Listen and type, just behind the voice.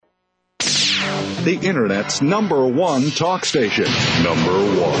The Internet's #1 talk station.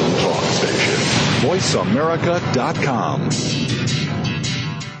 #1 talk station. VoiceAmerica.com.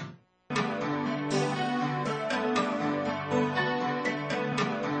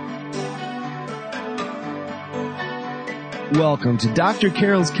 Welcome to Dr.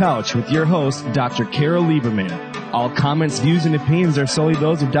 Carol's Couch with your host, Dr. Carol Lieberman. All comments, views, and opinions are solely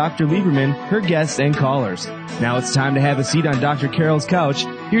those of Dr. Lieberman, her guests, and callers. Now it's time to have a seat on Dr. Carol's Couch.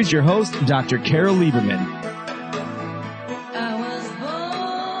 Here's your host, Dr. Carol Lieberman.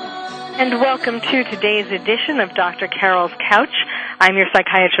 And welcome to today's edition of Dr. Carol's Couch. I'm your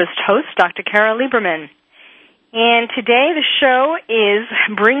psychiatrist host, Dr. Carol Lieberman. And today the show is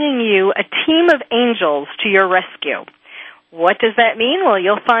bringing you a team of angels to your rescue. What does that mean? Well,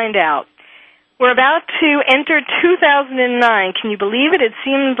 you'll find out. We're about to enter 2009. Can you believe it? It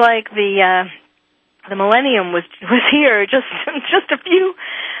seems like the millennium was here just a few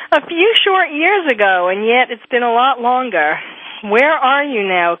short years ago, and yet it's been a lot longer. Where are you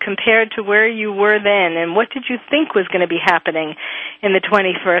now compared to where you were then, and what did you think was going to be happening in the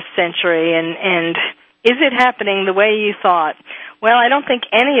 21st century, and is it happening the way you thought? Well, I don't think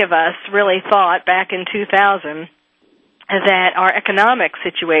any of us really thought back in 2000 that our economic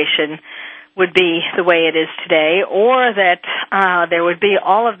situation would be the way it is today, or that there would be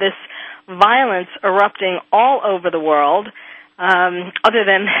all of this violence erupting all over the world, other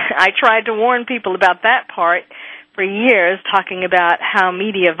than I tried to warn people about that part for years, talking about how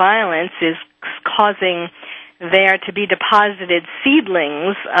media violence is causing there to be deposited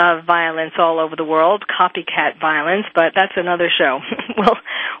seedlings of violence all over the world, copycat violence, but that's another show.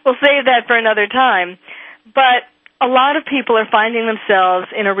 We'll save that for another time. But a lot of people are finding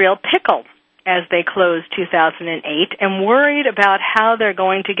themselves in a real pickle as they close 2008 and worried about how they're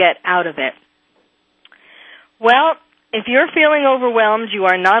going to get out of it. Well, if you're feeling overwhelmed, you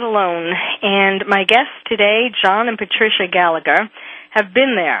are not alone. And my guests today, John and Patricia Gallagher, have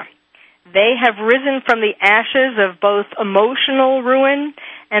been there. They have risen from the ashes of both emotional ruin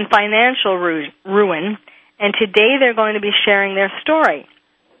and financial ruin, and today they're going to be sharing their story.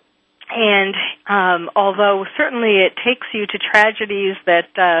 And although certainly it takes you to tragedies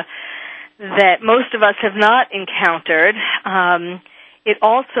that most of us have not encountered, it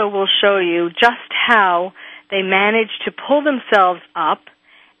also will show you just how they manage to pull themselves up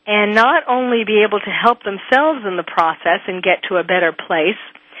and not only be able to help themselves in the process and get to a better place,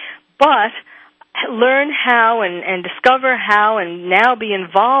 but learn how and discover how and now be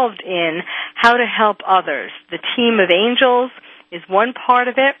involved in how to help others. The team of angels is one part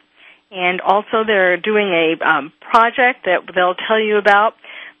of it. And also they're doing a project that they'll tell you about.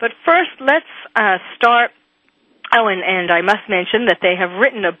 But first, let's start. Oh, and I must mention that they have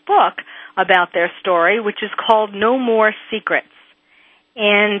written a book about their story, which is called No More Secrets.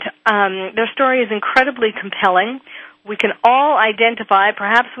 And their story is incredibly compelling. We can all identify,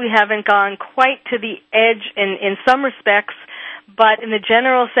 perhaps we haven't gone quite to the edge in some respects, but in the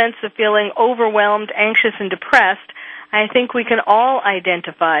general sense of feeling overwhelmed, anxious, and depressed, I think we can all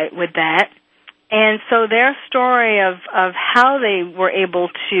identify with that. And so their story of how they were able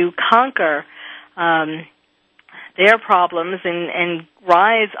to conquer their problems and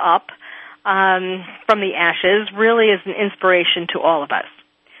rise up from the ashes really is an inspiration to all of us.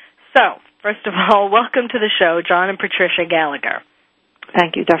 So, first of all, welcome to the show, John and Patricia Gallagher.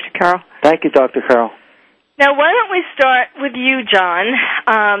 Thank you, Dr. Carol. Thank you, Dr. Carol. Now, why don't we start with you, John,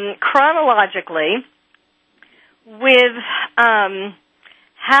 chronologically, with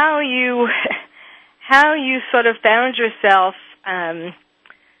how you sort of found yourself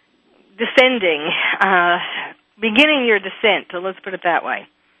descending, beginning your descent. So let's put it that way.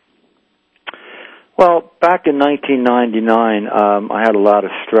 Well, back in 1999, I had a lot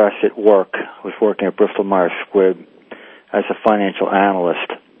of stress at work. I was working at Bristol Myers Squibb as a financial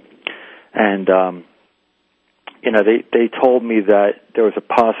analyst, and they told me that there was a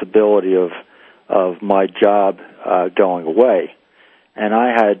possibility of my job going away. And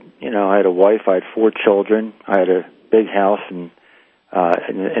I had a wife, I had 4 children, I had a big house in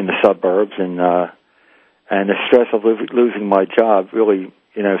the suburbs, and the stress of losing my job really,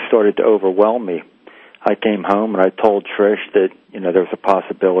 started to overwhelm me. I came home and I told Trish that, there was a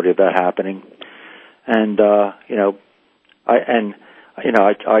possibility of that happening. And I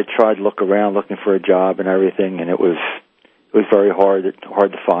tried to look around looking for a job and everything, and it was very hard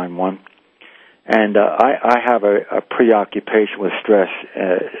to find one. And I have a preoccupation with stress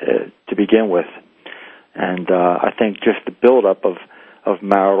to begin with, and I think just the buildup of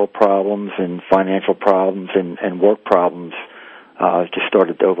marital problems and financial problems and work problems just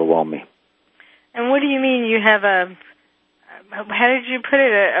started to overwhelm me. And what do you mean you have how did you put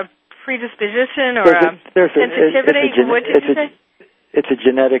it, a predisposition or sensitivity? What did you say? It's a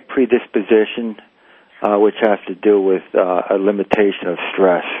genetic predisposition, which has to do with a limitation of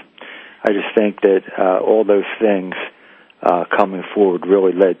stress. I just think that all those things coming forward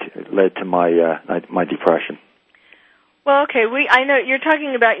really led to my depression. Well, okay. I know you're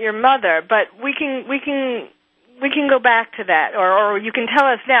talking about your mother, but we can go back to that, or you can tell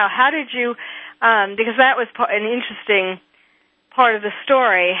us now. How did you? Because that was an interesting part of the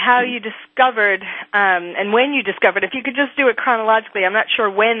story, how you discovered and when you discovered. If you could just do it chronologically, I'm not sure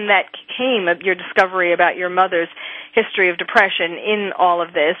when that came, your discovery about your mother's history of depression in all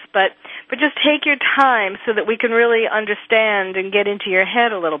of this, but just take your time so that we can really understand and get into your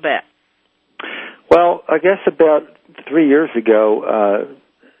head a little bit. Well, I guess about 3 years ago,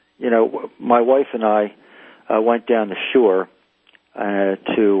 my wife and I went down the shore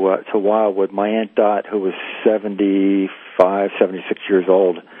to Wildwood. My Aunt Dot, who was 76 years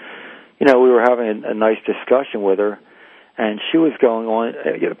old, we were having a nice discussion with her, and she was going on.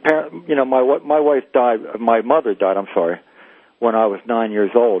 My mother died. I'm sorry, when I was 9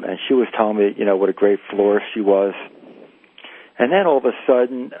 years old, and she was telling me, what a great florist she was. And then all of a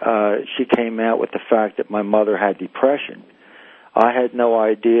sudden, she came out with the fact that my mother had depression. I had no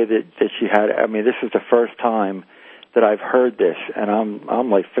idea that she had. I mean, this is the first time that I've heard this, and I'm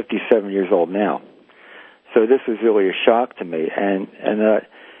like 57 years old now. So this was really a shock to me, and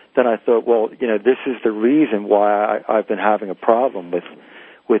then I thought, well, this is the reason why I've been having a problem with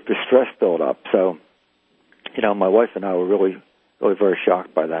the stress buildup. So, my wife and I were really very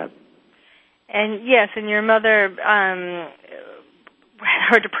shocked by that. And yes, and your mother,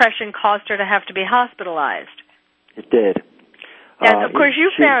 her depression caused her to have to be hospitalized. It did. And, of course,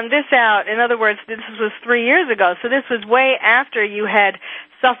 you found this out. In other words, this was 3 years ago, so this was way after you had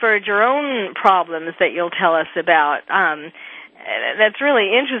suffered your own problems that you'll tell us about. That's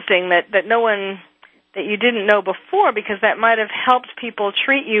really interesting that no one, that you didn't know before, because that might have helped people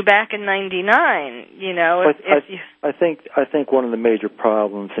treat you back in '99, I think one of the major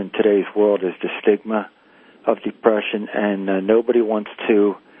problems in today's world is the stigma of depression, and nobody wants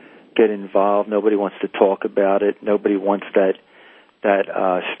to get involved. Nobody wants to talk about it. Nobody wants that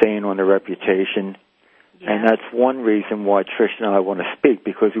stain on their reputation. Yeah. And that's one reason why Trish and I want to speak,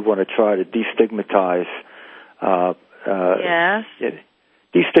 because we want to try to destigmatize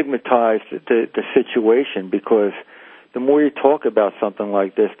the situation, because the more you talk about something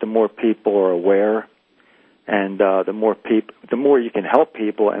like this, the more people are aware, and the more you can help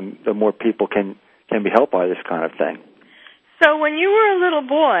people, and the more people can be helped by this kind of thing. So when you were a little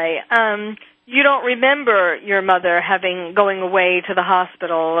boy, you don't remember your mother going away to the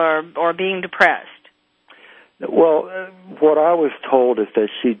hospital or being depressed? Well, what I was told is that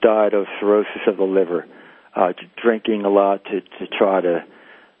she died of cirrhosis of the liver, drinking a lot to try to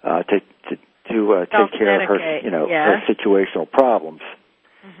take care of her, her situational problems.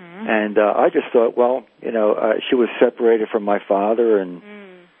 Mm-hmm. And I just thought, well, she was separated from my father, and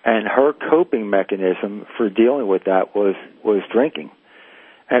her coping mechanism for dealing with that was drinking.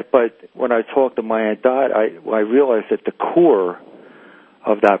 But when I talked to my Aunt Dot, I realized that the core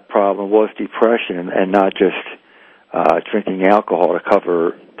of that problem was depression, and not just drinking alcohol to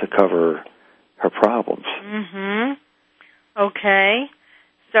cover her problems. Mm-hmm. Okay.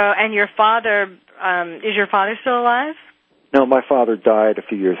 So, and your father, is your father still alive? No, my father died a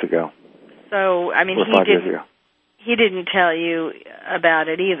few years ago. So, I mean, he didn't tell you about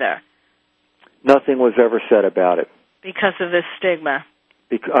it either. Nothing was ever said about it because of this stigma.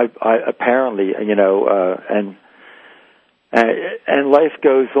 Because I apparently, and life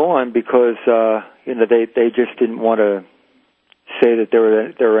goes on, because they just didn't want to say that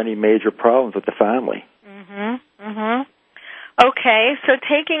there were any major problems with the family. Mhm. Mhm. Okay, so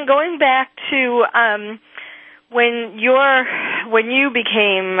going back to when you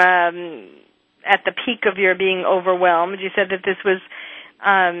became at the peak of your being overwhelmed, you said that this was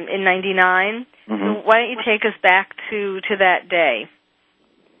in '99. Mm-hmm. So why don't you take us back to that day?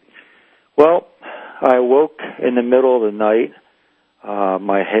 Well, I woke in the middle of the night.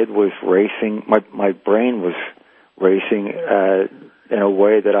 My head was racing. My brain was racing in a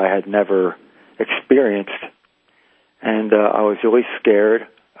way that I had never experienced, and I was really scared.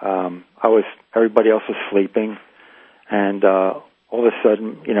 Everybody else was sleeping, and all of a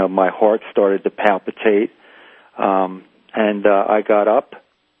sudden, my heart started to palpitate, and I got up,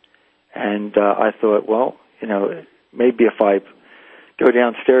 and I thought, well, maybe if I go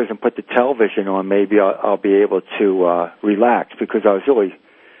downstairs and put the television on, maybe I'll be able to relax, because I was really,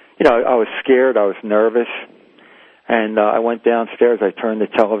 I was scared, I was nervous, and I went downstairs. I turned the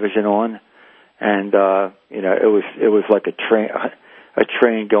television on, and it was like a train. a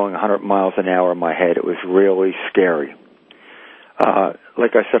train going 100 miles an hour in my head. It was really scary.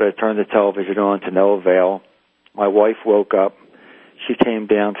 Like I said, I turned the television on to no avail. My wife woke up. She came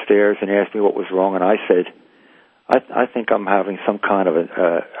downstairs and asked me what was wrong, and I said, I think I'm having some kind of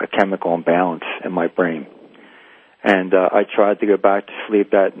a chemical imbalance in my brain. And I tried to go back to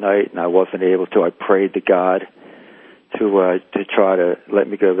sleep that night, and I wasn't able to. I prayed to God to try to let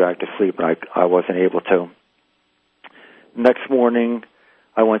me go back to sleep, and I wasn't able to. Next morning,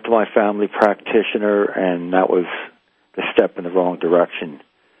 I went to my family practitioner, and that was the step in the wrong direction,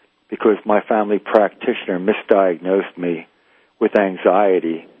 because my family practitioner misdiagnosed me with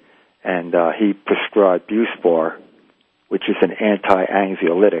anxiety, and he prescribed Buspar, which is an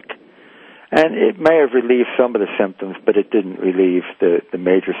anti-anxiolytic. And it may have relieved some of the symptoms, but it didn't relieve the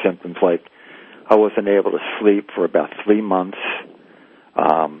major symptoms, like I wasn't able to sleep for about 3 months.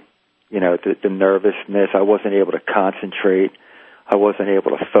 The nervousness, I wasn't able to concentrate. I wasn't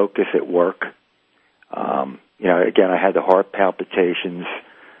able to focus at work. Again, I had the heart palpitations,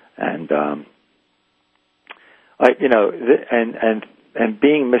 and and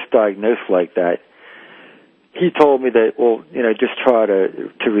being misdiagnosed like that, he told me that, just try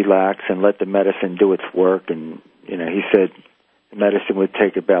to relax and let the medicine do its work. And, he said the medicine would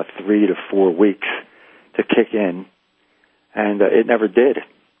take about 3 to 4 weeks to kick in, and it never did.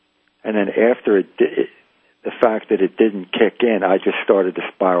 And then after the fact that it didn't kick in, I just started to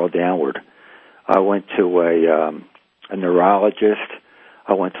spiral downward. I went to a neurologist.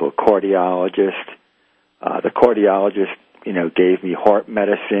 I went to a cardiologist. The cardiologist, gave me heart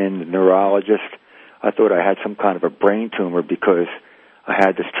medicine. The neurologist, I thought I had some kind of a brain tumor because I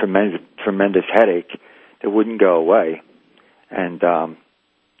had this tremendous headache that wouldn't go away. And,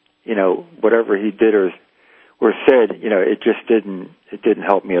 whatever he did or said, it just didn't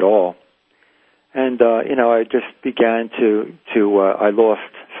help me at all. And, I just began I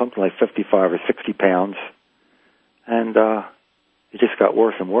lost something like 55 or 60 pounds, and it just got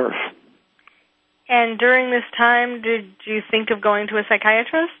worse and worse. And during this time, did you think of going to a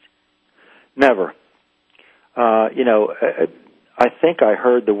psychiatrist? Never. I think I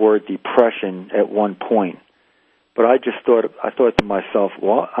heard the word depression at one point, but I thought to myself,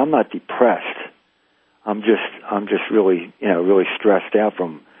 well, I'm not depressed. I'm just really, really stressed out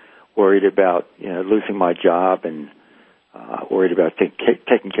from worried about, losing my job and worried about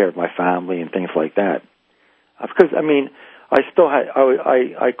taking care of my family and things like that. Because, I still had,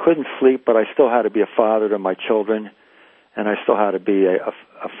 I couldn't sleep, but I still had to be a father to my children, and I still had to be a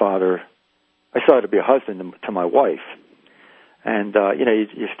father. I still had to be a husband to my wife. And,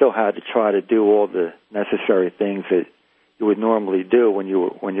 you still had to try to do all the necessary things that you would normally do when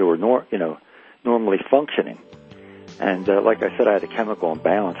you were normally functioning. And like I said, I had a chemical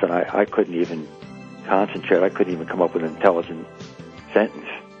imbalance, and I couldn't even concentrate. I couldn't even come up with an intelligent sentence.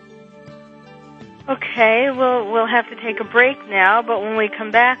 Okay, we'll have to take a break now, but when we come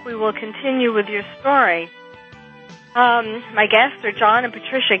back, we will continue with your story. My guests are John and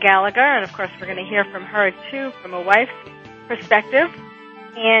Patricia Gallagher, and of course we're going to hear from her, too, from a wife's perspective.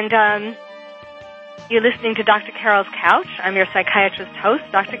 And you're listening to Dr. Carol's Couch. I'm your psychiatrist host,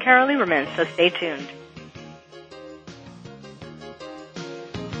 Dr. Carol Lieberman, so stay tuned.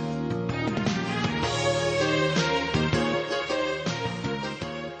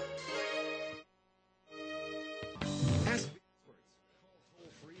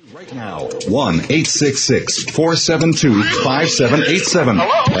 Right now, 1-866-472-5787.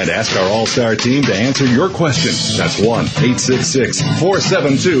 And ask our All-Star team to answer your question. That's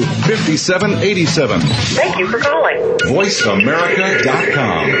 1-866-472-5787. Thank you for calling.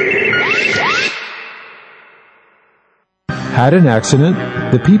 VoiceAmerica.com. Had an accident?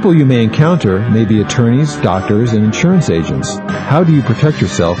 The people you may encounter may be attorneys, doctors, and insurance agents. How do you protect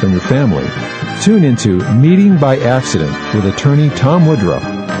yourself and your family? Tune into Meeting by Accident with attorney Tom Woodruff,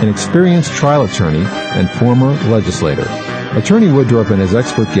 an experienced trial attorney and former legislator. Attorney Woodruff and his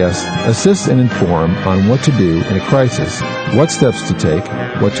expert guests assist and inform on what to do in a crisis, what steps to take,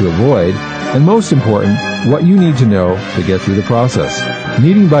 what to avoid, and most important, what you need to know to get through the process.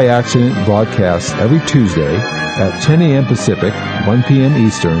 Meeting by Accident broadcasts every Tuesday at 10 a.m. Pacific, 1 p.m.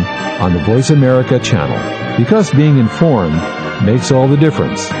 Eastern on the Voice America channel. Because being informed makes all the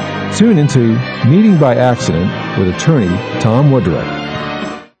difference. Tune into Meeting by Accident with attorney Tom Woodruff.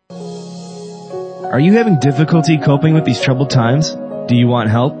 Are you having difficulty coping with these troubled times? Do you want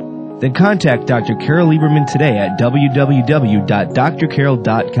help? Then contact Dr. Carol Lieberman today at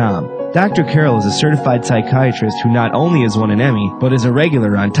www.drcarol.com. Dr. Carol is a certified psychiatrist who not only has won an Emmy, but is a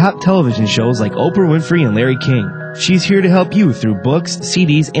regular on top television shows like Oprah Winfrey and Larry King. She's here to help you through books,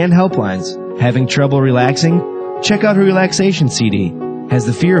 CDs, and helplines. Having trouble relaxing? Check out her relaxation CD. Has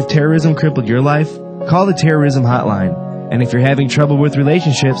the fear of terrorism crippled your life? Call the Terrorism Hotline. And if you're having trouble with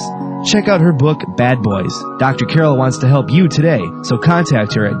relationships, check out her book, Bad Boys. Dr. Carol wants to help you today, so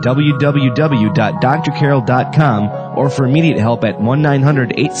contact her at www.drcarol.com or for immediate help at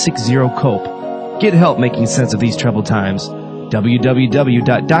 1-900-860-COPE. Get help making sense of these troubled times.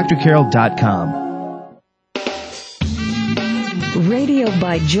 www.drcarol.com. Radio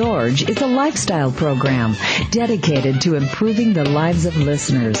by George is a lifestyle program dedicated to improving the lives of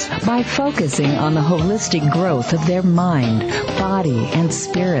listeners by focusing on the holistic growth of their mind, body, and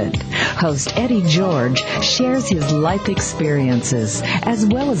spirit. Host Eddie George shares his life experiences as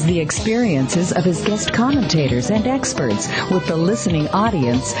well as the experiences of his guest commentators and experts with the listening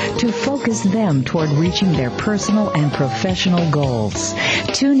audience to focus them toward reaching their personal and professional goals.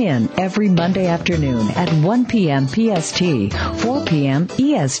 Tune in every Monday afternoon at 1 p.m. PST, 4 p.m.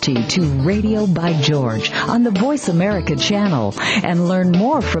 EST to Radio by George on the Voice America channel and learn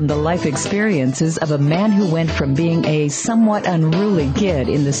more from the life experiences of a man who went from being a somewhat unruly kid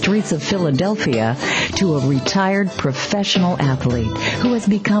in the streets of Philadelphia to a retired professional athlete who has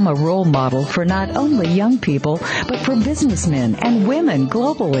become a role model for not only young people but for businessmen and women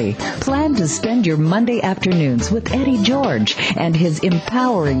globally. Plan to spend your Monday afternoons with Eddie George and his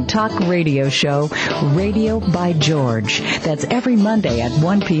empowering talk radio show, Radio by George. That's every Monday at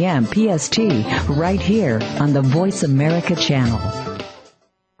 1 p.m. PST, right here on the Voice America channel.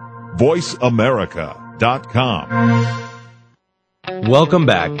 VoiceAmerica.com. Welcome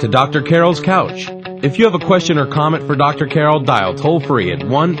back to Dr. Carol's Couch. If you have a question or comment for Dr. Carol, dial toll-free at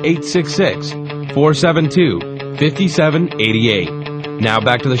 1-866-472-5788. Now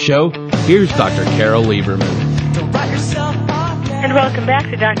back to the show. Here's Dr. Carol Lieberman. And welcome back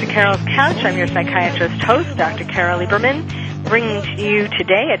to Dr. Carol's Couch. I'm your psychiatrist host, Dr. Carol Lieberman, bringing to you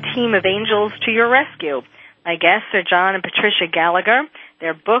today a team of angels to your rescue. My guests are John and Patricia Gallagher.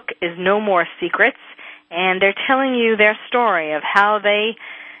 Their book is No More Secrets, and they're telling you their story of how they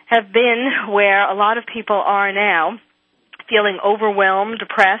have been where a lot of people are now, feeling overwhelmed,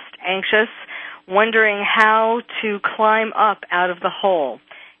 depressed, anxious, wondering how to climb up out of the hole.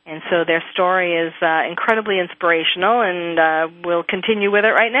 And so their story is incredibly inspirational, and we'll continue with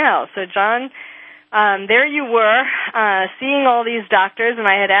it right now. So, John, there you were, seeing all these doctors, and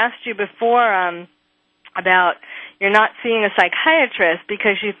I had asked you before about you're not seeing a psychiatrist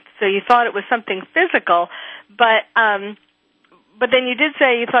because you thought it was something physical, but then you did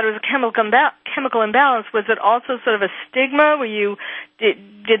say you thought it was a chemical imbalance. Was it also sort of a stigma where you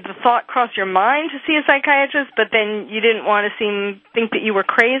did the thought cross your mind to see a psychiatrist, but then you didn't want to think that you were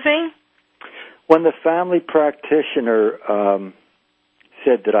crazy? When the family practitioner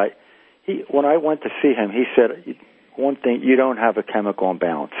said that when I went to see him, he said, one thing, you don't have a chemical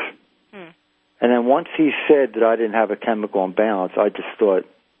imbalance. And then once he said that I didn't have a chemical imbalance, I just thought,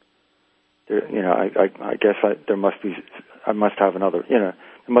 I guess there must be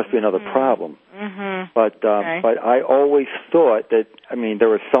another problem. Mm-hmm. But I always thought that, there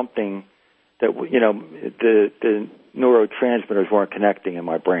was something that, the neurotransmitters weren't connecting in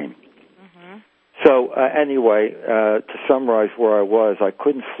my brain. Mm-hmm. So anyway, to summarize where I was, I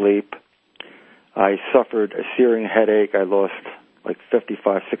couldn't sleep. I suffered a searing headache. I lost like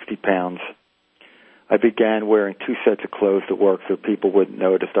 55, 60 pounds. I began wearing 2 sets of clothes to work so people wouldn't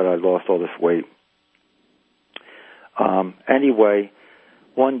notice that I lost all this weight. Anyway,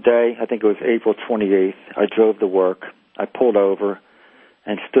 one day, I think it was April 28th, I drove to work. I pulled over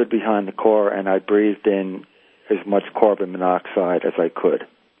and stood behind the car, and I breathed in as much carbon monoxide as I could.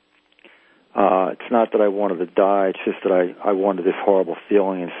 It's not that I wanted to die, it's just that I wanted this horrible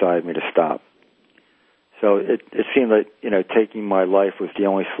feeling inside me to stop. So it seemed like, taking my life was the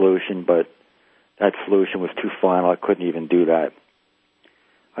only solution, but that solution was too final. I couldn't even do that.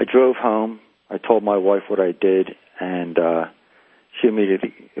 I drove home. I told my wife what I did, and she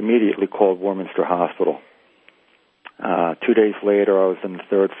immediately called Warminster Hospital. 2 days later, I was on the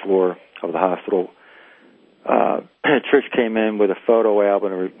 3rd floor of the hospital. Trish came in with a photo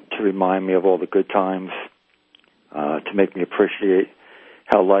album to remind me of all the good times, to make me appreciate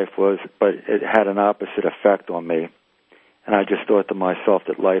how life was, but it had an opposite effect on me. And I just thought to myself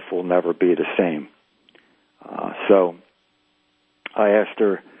that life will never be the same. So I asked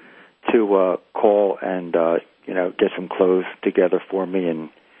her to call and, get some clothes together for me and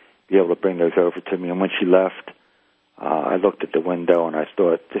be able to bring those over to me. And when she left, I looked at the window and I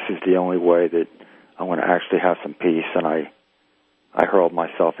thought, this is the only way that I want to actually have some peace. And I hurled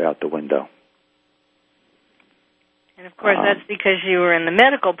myself out the window. And, of course, that's because you were in the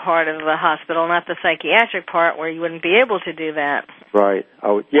medical part of the hospital, not the psychiatric part where you wouldn't be able to do that. Right.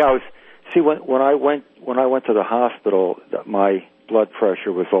 I was See, when I went to the hospital, my blood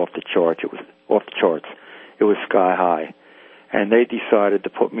pressure was off the charts. It was off the charts. It was sky high, and they decided to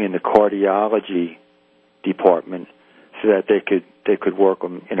put me in the cardiology department so that they could work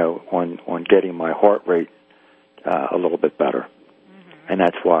on getting my heart rate a little bit better, and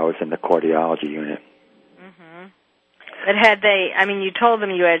that's why I was in the cardiology unit. But you told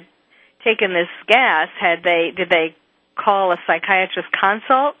them you had taken this gas. Did they call a psychiatrist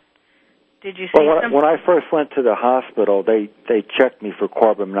consult? Did you say something? When I first went to the hospital, they checked me for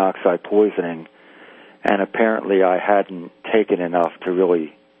carbon monoxide poisoning, and apparently I hadn't taken enough to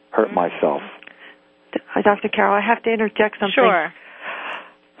really hurt myself. Dr. Carol, I have to interject something. Sure.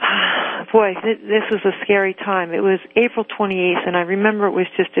 Boy, this was a scary time. It was April 28th, and I remember it was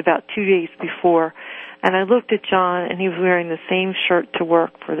just about 2 days before. And I looked at John, and he was wearing the same shirt to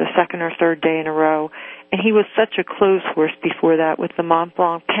work for the second or third day in a row. And he was such a clothes horse before that, with the Mont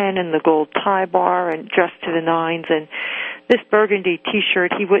Blanc pen and the gold tie bar and dressed to the nines. And this burgundy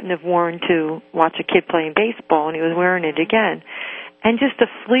T-shirt he wouldn't have worn to watch a kid playing baseball, and he was wearing it again. And just a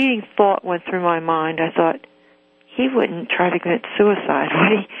fleeting thought went through my mind. I thought, he wouldn't try to commit suicide,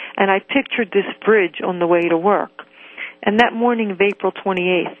 would he? And I pictured this bridge on the way to work. And that morning of April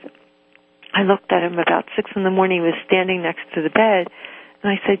 28th, I looked at him about 6 in the morning. He was standing next to the bed.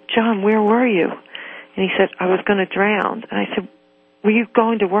 And I said, John, where were you? And he said, I was going to drown. And I said, were you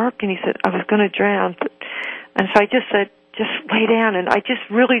going to work? And he said, I was going to drown. And so I just said, just lay down. And I just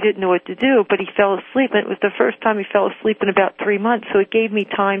really didn't know what to do, but he fell asleep. And it was the first time he fell asleep in about 3 months, so it gave me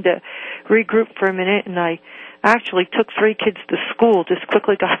time to regroup for a minute. And I actually took 3 kids to school, just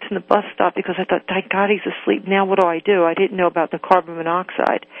quickly got to the bus stop because I thought, thank God he's asleep. Now what do? I didn't know about the carbon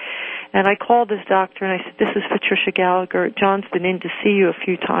monoxide. And I called this doctor, and I said, this is Patricia Gallagher. John's been in to see you a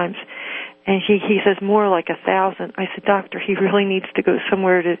few times. And he says, more like 1,000. I said, doctor, he really needs to go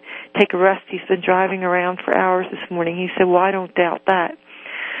somewhere to take a rest. He's been driving around for hours this morning. He said, well, I don't doubt that.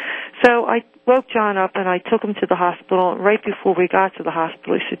 So I woke John up, and I took him to the hospital. And right before we got to the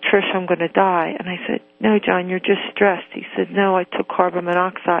hospital, he said, Trish, I'm going to die. And I said, no, John, you're just stressed. He said, no, I took carbon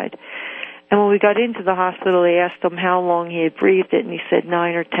monoxide. And when we got into the hospital, they asked him how long he had breathed it, and he said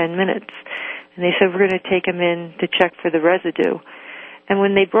 9 or 10 minutes. And they said, we're going to take him in to check for the residue. And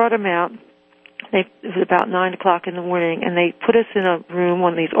when they brought him out, it was about 9 o'clock in the morning, and they put us in a room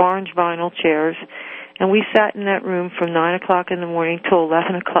on these orange vinyl chairs, and we sat in that room from 9 o'clock in the morning till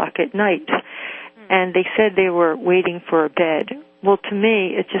 11 o'clock at night. And they said they were waiting for a bed. Well, to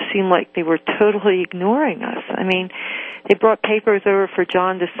me, it just seemed like they were totally ignoring us. I mean, they brought papers over for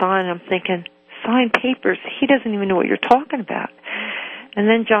John to sign. I'm thinking, sign papers? He doesn't even know what you're talking about. And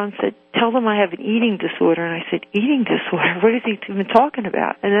then John said, tell them I have an eating disorder. And I said, eating disorder? What is he even talking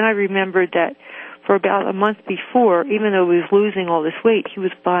about? And then I remembered that for about a month before, even though he was losing all this weight, he was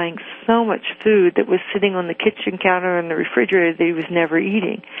buying so much food that was sitting on the kitchen counter and the refrigerator that he was never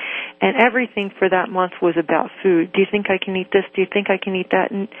eating. And everything for that month was about food. Do you think I can eat this? Do you think I can eat that?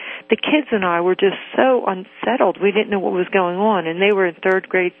 And the kids and I were just so unsettled. We didn't know what was going on. And they were in 3rd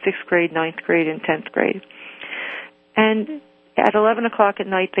grade, 6th grade, 9th grade, and 10th grade. And at 11 o'clock at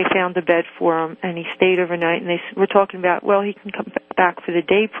night, they found a bed for him, and he stayed overnight. And they were talking about, well, he can come back for the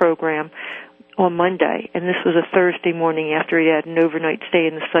day program on Monday. And this was a Thursday morning after he had an overnight stay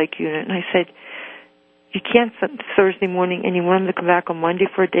in the psych unit. And I said, you can't send Thursday morning, and you want him to come back on Monday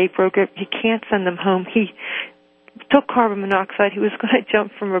for a day program? You can't send him home. He took carbon monoxide. He was going to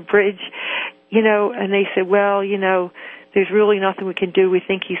jump from a bridge, and they said, well, there's really nothing we can do. We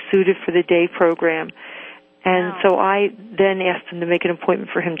think he's suited for the day program. And so I then asked him to make an appointment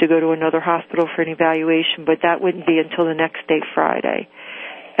for him to go to another hospital for an evaluation, but that wouldn't be until the next day, Friday.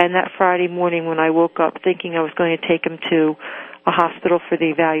 And that Friday morning when I woke up thinking I was going to take him to a hospital for the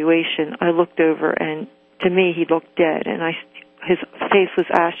evaluation, I looked over, and to me he looked dead. And his face was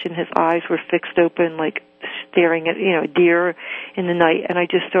ashen, his eyes were fixed open like staring at, a deer in the night. And I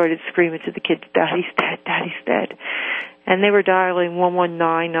just started screaming to the kids, Daddy's dead, Daddy's dead. And they were dialing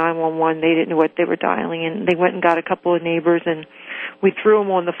 119, 911. They didn't know what they were dialing. And they went and got a couple of neighbors, and we threw him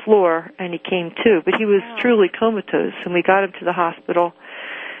on the floor, and he came to. But he was truly comatose, and we got him to the hospital.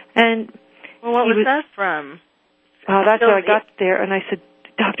 And what was that from? That's how I got there, and I said,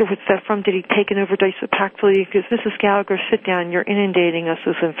 Doctor, what's that from? Did he take an overdose of Paxil? Because Mrs. Gallagher, sit down. You're inundating us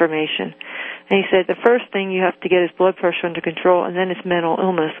with information. And he said, the first thing you have to get is blood pressure under control, and then it's mental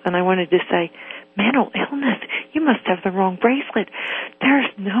illness. And I wanted to say, mental illness? You must have the wrong bracelet. There's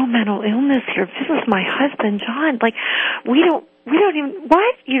no mental illness here. This is my husband, John. Like, we don't even,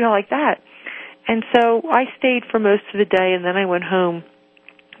 what? Like that. And so I stayed for most of the day, and then I went home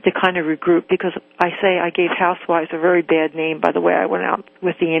to kind of regroup, because I gave housewives a very bad name by the way I went out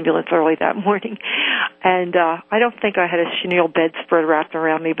with the ambulance early that morning. And I don't think I had a chenille bedspread wrapped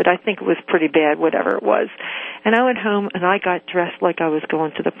around me, but I think it was pretty bad, whatever it was. And I went home and I got dressed like I was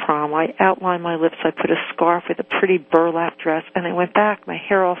going to the prom. I outlined my lips, I put a scarf with a pretty burlap dress, and I went back, my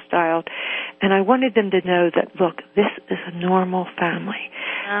hair all styled, and I wanted them to know that, look, this is a normal family.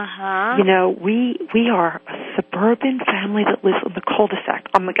 Uh-huh. You know, we are a suburban family that lives on the cul-de-sac.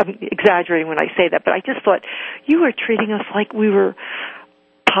 I'm exaggerating when I say that, but I just thought, you are treating us like we were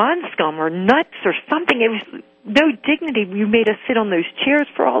pond scum or nuts or something. It was no dignity. You made us sit on those chairs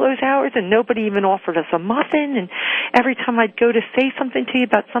for all those hours, and nobody even offered us a muffin. And every time I'd go to say something to you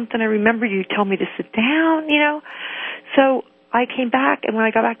about something I remember, you'd tell me to sit down, you know. So I came back, and when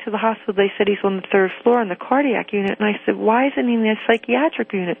I got back to the hospital, they said he's on the 3rd floor in the cardiac unit. And I said, why isn't he in the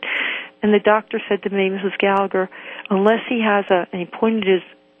psychiatric unit? And the doctor said to me, Mrs. Gallagher, unless he has and he pointed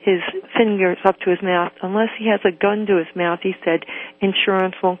his fingers up to his mouth, unless he has a gun to his mouth, he said,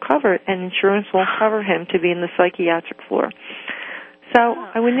 insurance won't cover it, and insurance won't cover him to be in the psychiatric floor. So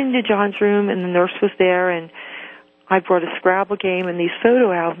I went into John's room, and the nurse was there, and I brought a Scrabble game and these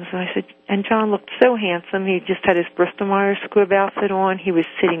photo albums, and I said, and John looked so handsome. He just had his Bristol-Myers Squibb outfit on. He was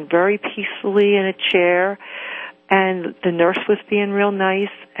sitting very peacefully in a chair, and the nurse was being real nice.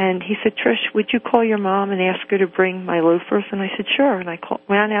 And he said, Trish, would you call your mom and ask her to bring my loafers? And I said, sure. And I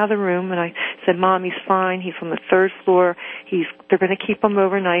ran out of the room, and I said, Mom, he's fine. He's on the 3rd floor. They're going to keep him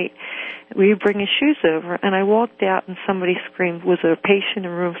overnight. Will you bring his shoes over? And I walked out, and somebody screamed, was there a patient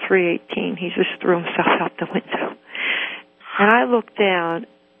in room 318? He just threw himself out the window. And I looked down,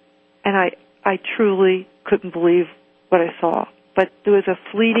 and I truly couldn't believe what I saw. But there was a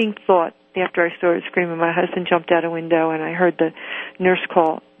fleeting thought after I started screaming. My husband jumped out a window, and I heard the nurse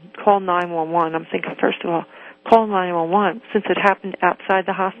call 911. I'm thinking, first of all, call 911. Since it happened outside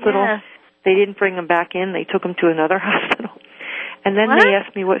the hospital, yeah. They didn't bring him back in. They took him to another hospital. And then they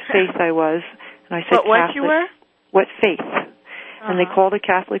asked me what faith I was, and I said Catholic. What you were? What faith? And they called a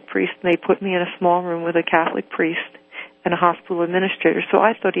Catholic priest, and they put me in a small room with a Catholic priest and a hospital administrator. So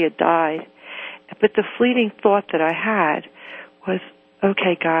I thought he had died. But the fleeting thought that I had was,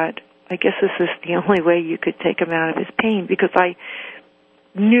 okay, God, I guess this is the only way you could take him out of his pain, because I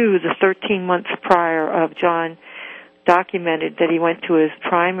knew the 13 months prior of John documented that he went to his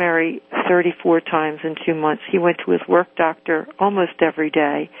primary 34 times in 2 months. He went to his work doctor almost every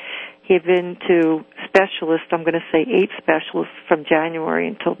day. He had been to specialists, I'm going to say 8 specialists from January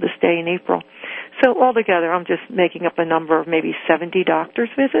until this day in April. So altogether, I'm just making up a number of maybe 70 doctor's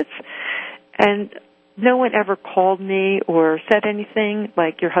visits. And no one ever called me or said anything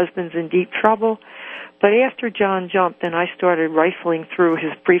like, your husband's in deep trouble. But after John jumped and I started rifling through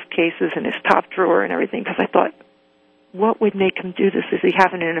his briefcases and his top drawer and everything, because I thought, what would make him do this? Is he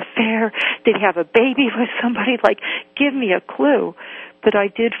having an affair? Did he have a baby with somebody? Like, give me a clue. But I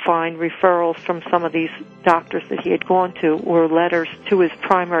did find referrals from some of these doctors that he had gone to, or letters to his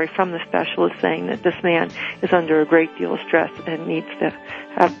primary from the specialist saying that this man is under a great deal of stress and needs to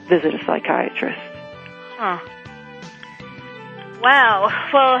visit a psychiatrist. Huh. Wow.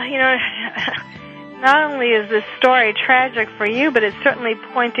 Well, you know, not only is this story tragic for you, but it's certainly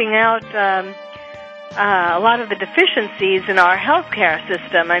pointing out a lot of the deficiencies in our healthcare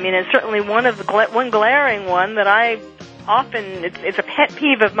system. I mean, it's certainly one glaring one that I often, it's a pet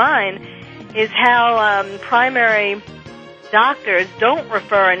peeve of mine, is how primary doctors don't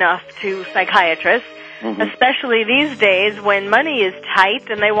refer enough to psychiatrists, especially these days when money is tight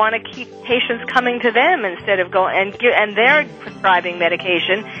and they want to keep patients coming to them instead of and they're prescribing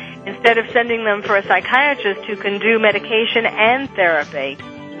medication instead of sending them for a psychiatrist who can do medication and therapy.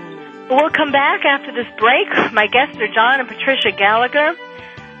 We'll come back after this break. My guests are John and Patricia Gallagher.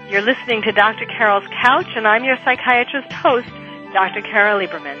 You're listening to Dr. Carol's Couch, and I'm your psychiatrist host, Dr. Carol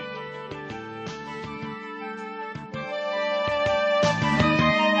Lieberman.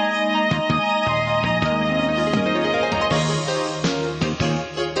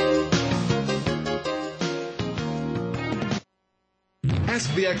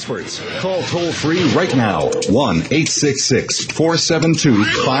 Ask the experts. Call toll-free right now,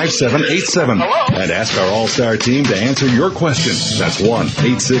 1-866-472-5787. And ask our all-star team to answer your question. That's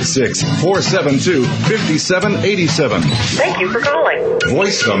 1-866-472-5787. Thank you for calling.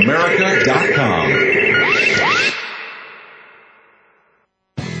 VoiceAmerica.com.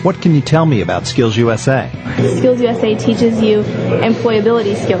 What can you tell me about Skills USA? Skills USA teaches you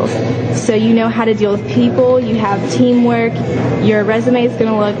employability skills. So you know how to deal with people, you have teamwork, your resume is going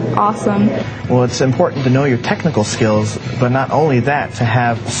to look awesome. Well, it's important to know your technical skills, but not only that, to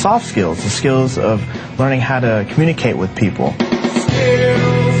have soft skills, the skills of learning how to communicate with people.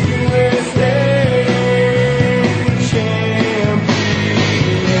 Skills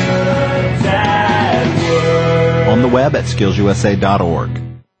on the web at skillsusa.org.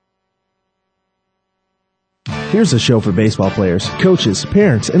 Here's a show for baseball players, coaches,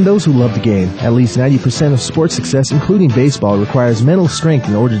 parents, and those who love the game. At least 90% of sports success, including baseball, requires mental strength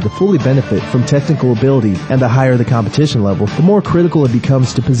in order to fully benefit from technical ability. And the higher the competition level, the more critical it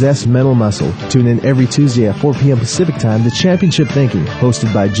becomes to possess mental muscle. Tune in every Tuesday at 4 p.m. Pacific Time to Championship Thinking,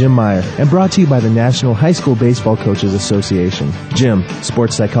 hosted by Jim Meyer, and brought to you by the National High School Baseball Coaches Association. Jim,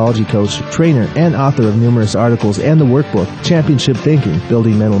 sports psychology coach, trainer, and author of numerous articles and the workbook, Championship Thinking,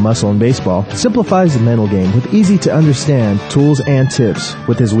 Building Mental Muscle in Baseball, simplifies the mental game with easy to understand tools and tips.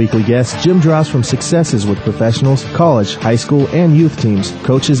 With his weekly guests, Jim draws from successes with professionals, college, high school, and youth teams,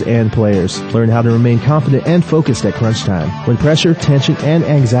 coaches, and players. Learn how to remain confident and focused at crunch time, when pressure, tension, and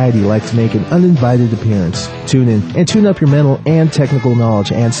anxiety like to make an uninvited appearance. Tune in and tune up your mental and technical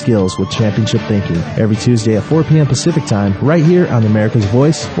knowledge and skills with Championship Thinking every Tuesday at 4 p.m. Pacific Time, right here on America's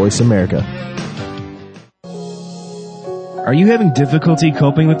Voice, Voice America. Are you having difficulty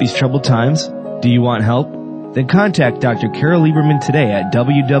coping with these troubled times? Do you want help? Then contact Dr. Carol Lieberman today at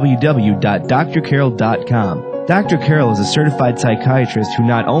www.drcarol.com. Dr. Carol is a certified psychiatrist who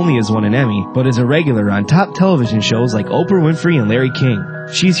not only has won an Emmy, but is a regular on top television shows like Oprah Winfrey and Larry King.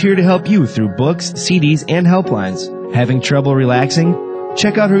 She's here to help you through books, CDs, and helplines. Having trouble relaxing?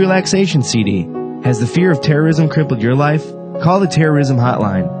 Check out her relaxation CD. Has the fear of terrorism crippled your life? Call the Terrorism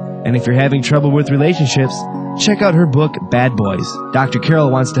Hotline. And if you're having trouble with relationships, check out her book, Bad Boys. Dr. Carol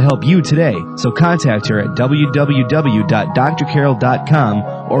wants to help you today, so contact her at www.drcarol.com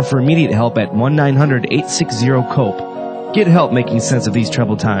or for immediate help at 1-900-860-COPE. Get help making sense of these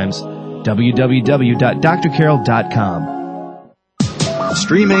troubled times. www.drcarol.com.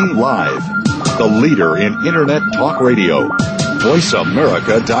 Streaming live. The leader in Internet talk radio.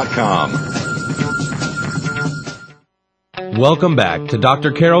 VoiceAmerica.com. Welcome back to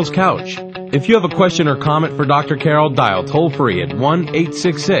Dr. Carol's Couch. If you have a question or comment for Dr. Carol, dial toll-free at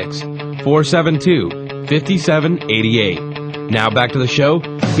 1-866-472-5788. Now back to the show.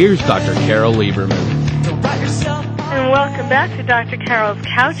 Here's Dr. Carol Lieberman. And welcome back to Dr. Carol's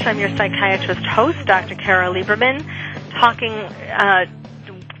Couch. I'm your psychiatrist host, Dr. Carol Lieberman, talking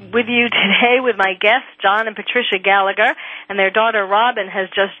with you today with my guests, John and Patricia Gallagher, and their daughter Robin has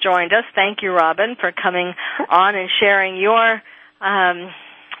just joined us. Thank you, Robin, for coming on and sharing your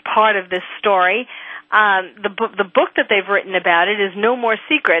part of this story. The book that they've written about it is No More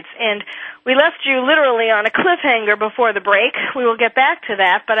Secrets, and we left you literally on a cliffhanger before the break. We will get back to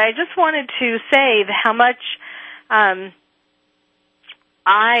that, but I just wanted to say how much I,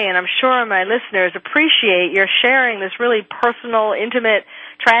 and I'm sure my listeners, appreciate your sharing this really personal, intimate,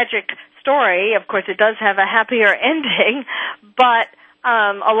 tragic story. Of course, it does have a happier ending, but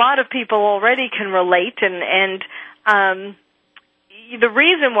a lot of people already can relate, and the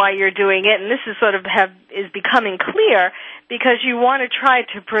reason why you're doing it, and this is is becoming clear, because you want to try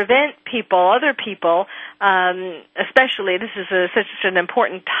to prevent other people, especially, this is such an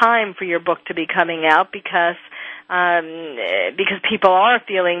important time for your book to be coming out, because people are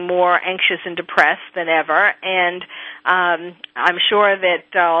feeling more anxious and depressed than ever, and I'm sure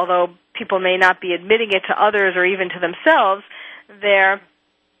that although people may not be admitting it to others or even to themselves, there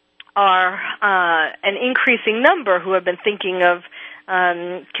are an increasing number who have been thinking of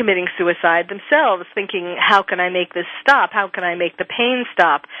committing suicide themselves, thinking, how can I make this stop? How can I make the pain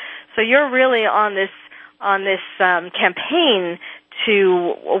stop? So you're really on this campaign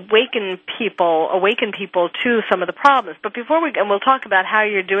to awaken people to some of the problems. But before and we'll talk about how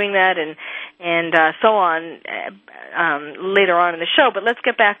you're doing that and so on later on in the show. But let's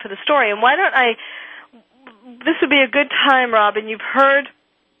get back to the story. And this would be a good time, Robin. You've heard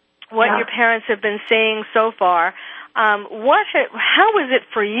what your parents have been saying so far. How was it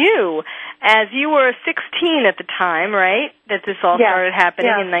for you, as you were 16 at the time, right, that this all started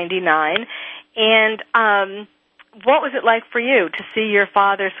happening in 99? And what was it like for you to see your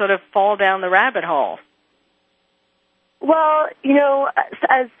father sort of fall down the rabbit hole? Well,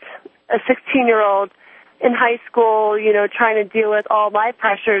 as a 16-year-old in high school, trying to deal with all my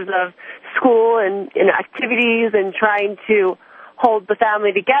pressures of school and activities and trying to hold the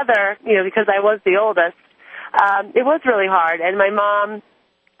family together, because I was the oldest, it was really hard. And my mom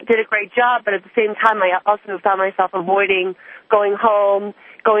did a great job, but at the same time, I also found myself avoiding going home,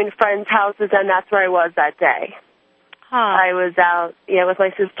 going to friends' houses, and that's where I was that day. I was out, with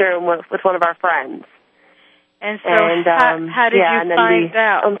my sister and with one of our friends. And so, how did you find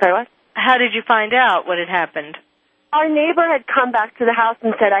out? I'm sorry, what? How did you find out what had happened? Our neighbor had come back to the house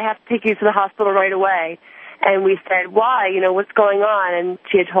and said, I have to take you to the hospital right away. And we said, why? What's going on? And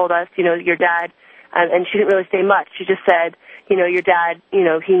she had told us, your dad, and she didn't really say much. She just said, your dad,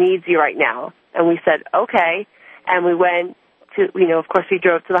 he needs you right now. And we said, okay. And we went to, of course, we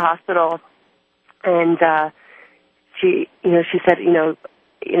drove to the hospital, and she said, your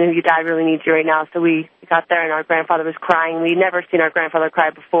dad really needs you right now. So we got there, and our grandfather was crying. We'd never seen our grandfather cry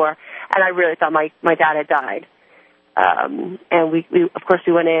before, and I really thought my dad had died. And we of course,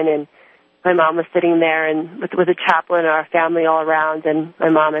 we went in, and my mom was sitting there, and with a chaplain and our family all around, and my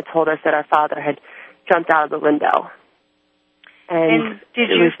mom had told us that our father had jumped out of the window. And did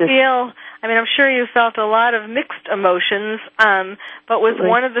you feel, I'm sure you felt a lot of mixed emotions, but was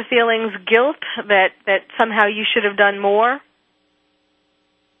one of the feelings guilt that somehow you should have done more?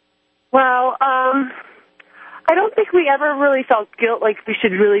 Well, I don't think we ever really felt guilt like we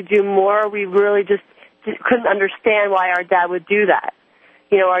should really do more. We really just couldn't understand why our dad would do that.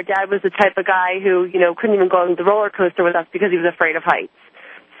 Our dad was the type of guy who, couldn't even go on the roller coaster with us because he was afraid of heights.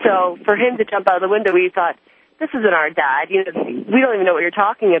 So for him to jump out of the window, we thought, this isn't our dad. We don't even know what you're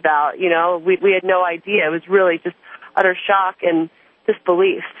talking about. We had no idea. It was really just utter shock and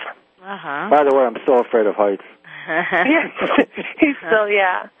disbelief. Uh-huh. By the way, I'm still afraid of heights. Yes, he's still,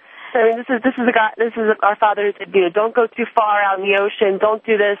 yeah. I mean, this is the guy. This is our father who said, don't go too far out in the ocean. Don't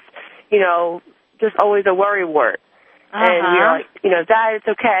do this. Just always a worry wart. Uh-huh. And we were like, Dad, it's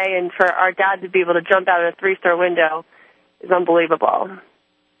okay. And for our dad to be able to jump out of a 3-star window is unbelievable.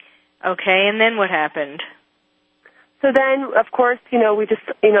 Okay, and then what happened? So then, of course, we just,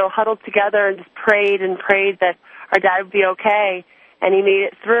 huddled together and just prayed that our dad would be okay, and he made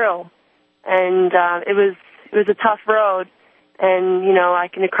it through. And it was a tough road, and I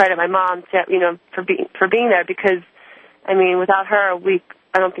can credit my mom to, for being there, because, without her,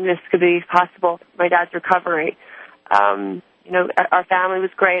 I don't think this could be possible. My dad's recovery. Our family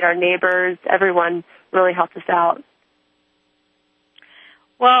was great. Our neighbors, everyone really helped us out.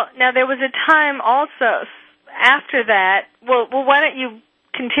 Well, now there was a time also after that. Well, why don't you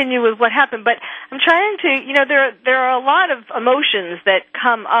continue with what happened? But I'm trying to, there are a lot of emotions that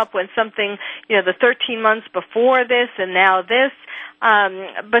come up when something, the 13 months before this and now this,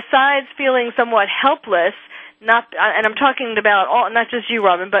 besides feeling somewhat helpless. And I'm talking about not just you,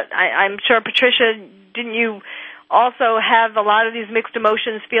 Robin, but I'm sure, Patricia, didn't you also have a lot of these mixed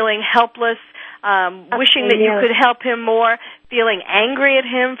emotions, feeling helpless, wishing that you could help him more, feeling angry at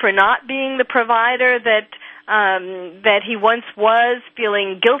him for not being the provider that he once was,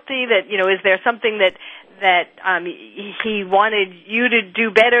 feeling guilty that, is there something that he wanted you to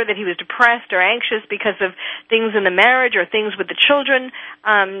do better, that he was depressed or anxious because of things in the marriage or things with the children?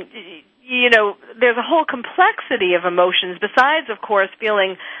 There's a whole complexity of emotions besides, of course,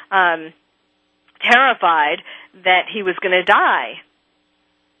 feeling terrified that he was going to die.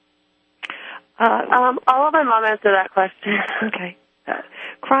 I'll let my mom answer that question. Okay.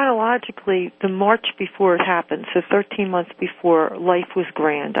 Chronologically, the March before it happened, so 13 months before, life was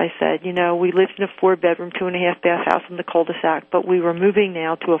grand. I said, we lived in a 4-bedroom, 2.5-bath house in the cul-de-sac, but we were moving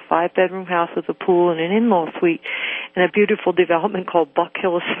now to a 5-bedroom house with a pool and an in-law suite in a beautiful development called Buck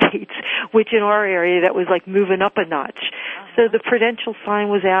Hill Estates, which in our area, that was like moving up a notch. So the Prudential sign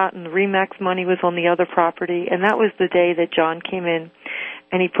was out and the RE/MAX money was on the other property, and that was the day that John came in.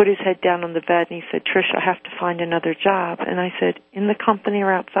 And he put his head down on the bed and he said, Trish, I have to find another job. And I said, in the company or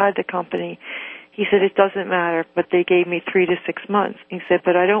outside the company? He said, it doesn't matter, but they gave me 3 to 6 months. He said,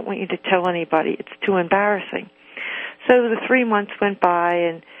 but I don't want you to tell anybody. It's too embarrassing. So the 3 months went by,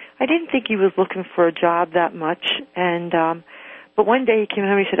 and I didn't think he was looking for a job that much. And but one day he came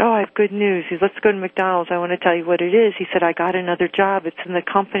home and he said, I have good news. He said, let's go to McDonald's. I want to tell you what it is. He said, I got another job. It's in the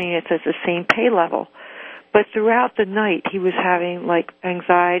company. It's at the same pay level. But throughout the night, he was having,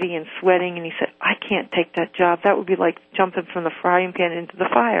 anxiety and sweating, and he said, I can't take that job. That would be like jumping from the frying pan into the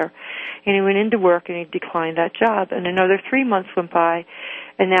fire. And he went into work, and he declined that job. And another 3 months went by,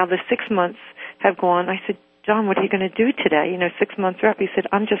 and now the 6 months have gone. I said, John, what are you going to do today? 6 months are up. He said,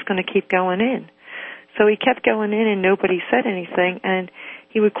 I'm just going to keep going in. So he kept going in, and nobody said anything. And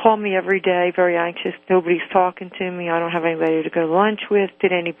he would call me every day, very anxious. Nobody's talking to me. I don't have anybody to go to lunch with.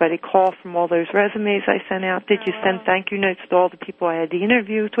 Did anybody call from all those resumes I sent out? Did you send thank you notes to all the people I had the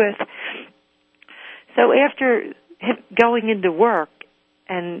interviews with? So after him going into work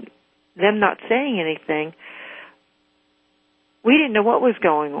and them not saying anything, we didn't know what was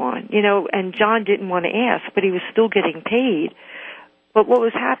going on, and John didn't want to ask, but he was still getting paid. But what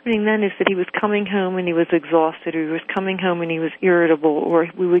was happening then is that he was coming home and he was exhausted, or he was coming home and he was irritable, or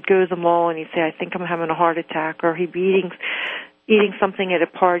we would go to the mall and he'd say, I think I'm having a heart attack, or he'd be eating something at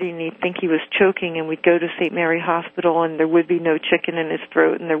a party and he'd think he was choking, and we'd go to St. Mary Hospital and there would be no chicken in his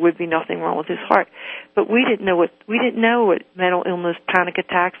throat and there would be nothing wrong with his heart. But we didn't know what mental illness, panic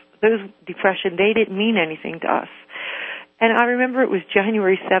attacks, those depression, they didn't mean anything to us. And I remember it was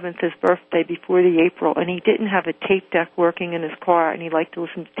January 7th, his birthday, before the April, and he didn't have a tape deck working in his car, and he liked to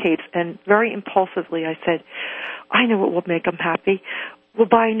listen to tapes. And very impulsively, I said, I know what will make him happy. We'll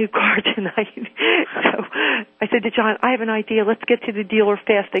buy a new car tonight. So I said to John, I have an idea. Let's get to the dealer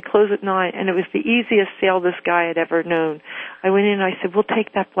fast. They close at 9, and it was the easiest sale this guy had ever known. I went in and I said, we'll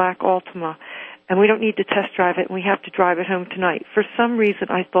take that black Altima, and we don't need to test drive it, and we have to drive it home tonight. For some reason,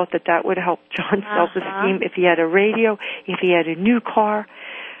 I thought that would help John's self-esteem if he had a radio, if he had a new car.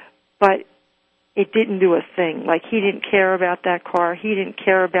 But it didn't do a thing. Like, he didn't care about that car. He didn't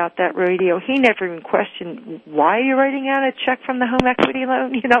care about that radio. He never even questioned, why are you writing out a check from the home equity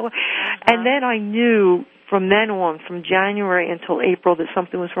loan? You know? And then I knew from then on, from January until April, that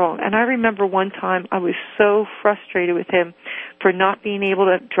something was wrong. And I remember one time I was so frustrated with him for not being able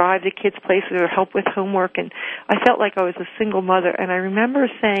to drive the kids places or help with homework, and I felt like I was a single mother. And I remember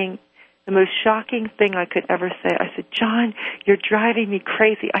saying the most shocking thing I could ever say. I said, John, you're driving me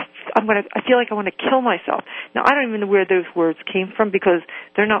crazy. I feel like I want to kill myself. Now, I don't even know where those words came from because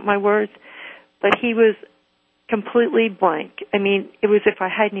they're not my words, but he was completely blank. I mean, it was as if I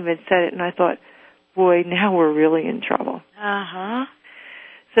hadn't even said it, and I thought, boy, now we're really in trouble.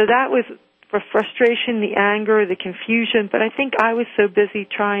 So that was for frustration, the anger, the confusion, but I think I was so busy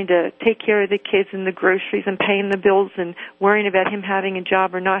trying to take care of the kids and the groceries and paying the bills and worrying about him having a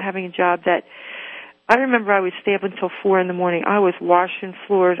job or not having a job that I remember I would stay up until 4 in the morning. I was washing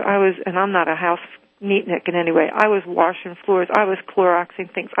floors. And I'm not a house neatnik in any way. I was washing floors. I was Cloroxing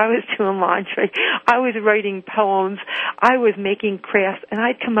things. I was doing laundry. I was writing poems. I was making crafts. And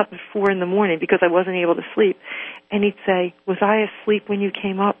I'd come up at 4 in the morning because I wasn't able to sleep. And he'd say, was I asleep when you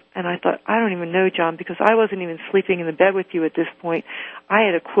came up? And I thought, I don't even know, John, because I wasn't even sleeping in the bed with you at this point. I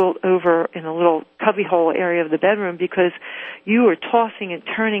had a quilt over in a little cubbyhole area of the bedroom because you were tossing and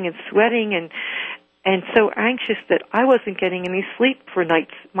turning and sweating and so anxious that I wasn't getting any sleep for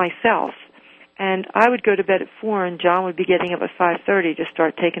nights myself. And I would go to bed at 4, and John would be getting up at 5:30 to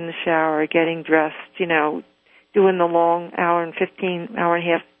start taking the shower, getting dressed, doing the long hour and a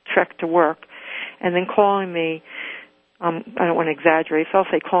half trek to work, and then calling me. I don't want to exaggerate, so I'll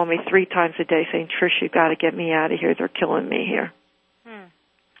say call me 3 times a day saying, Trish, you've got to get me out of here. They're killing me here.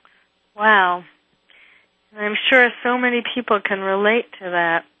 Wow. I'm sure so many people can relate to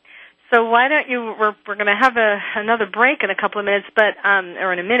that. So why don't you, we're going to have another break in a couple of minutes,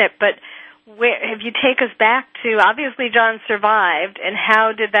 or in a minute, but if you take us back to, obviously John survived, and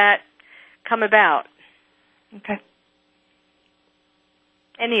how did that come about? Okay.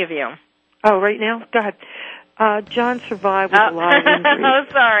 Any of you? Oh, right now? Go ahead. John survived with a lot of injuries. Oh,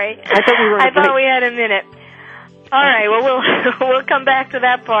 sorry. I thought we had a minute. All right, well, we'll come back to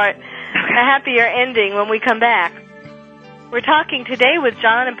that part, a happier ending, when we come back. We're talking today with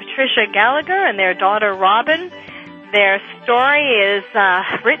John and Patricia Gallagher and their daughter, Robin. Their story is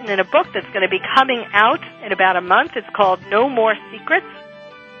written in a book that's going to be coming out in about a month. It's called No More Secrets.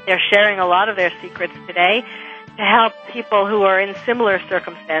 They're sharing a lot of their secrets today to help people who are in similar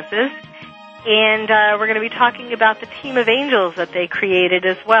circumstances. And we're going to be talking about the team of angels that they created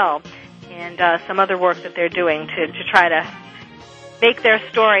as well, and some other work that they're doing to try to make their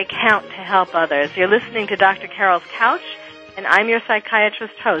story count to help others. You're listening to Dr. Carol's Couch, and I'm your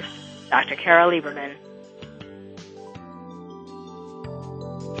psychiatrist host, Dr. Carol Lieberman.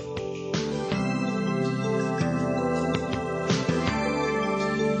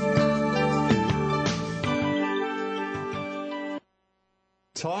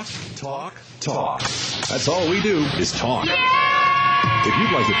 Talk, talk, talk. That's all we do is talk. If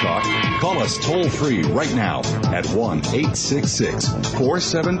you'd like to talk, call us toll-free right now at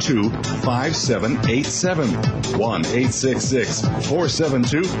 1-866-472-5787.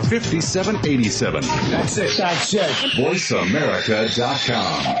 1-866-472-5787. That's it.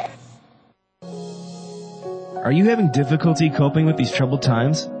 VoiceAmerica.com. Are you having difficulty coping with these troubled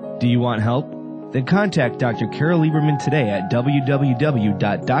times? Do you want help? Then contact Dr. Carol Lieberman today at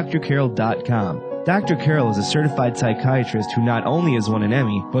www.drcarol.com. Dr. Carol is a certified psychiatrist who not only has won an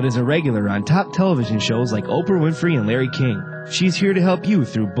Emmy, but is a regular on top television shows like Oprah Winfrey and Larry King. She's here to help you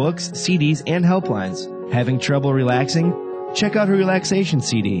through books, CDs, and helplines. Having trouble relaxing? Check out her relaxation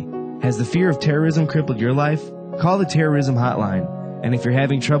CD. Has the fear of terrorism crippled your life? Call the terrorism hotline. And if you're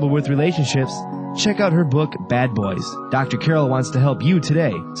having trouble with relationships, check out her book, Bad Boys. Dr. Carol wants to help you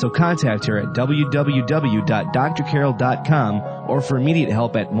today, so contact her at www.drcarol.com or for immediate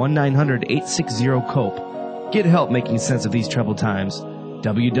help at 1-900-860-COPE. Get help making sense of these troubled times.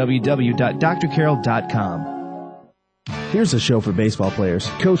 www.drcarol.com. Here's a show for baseball players,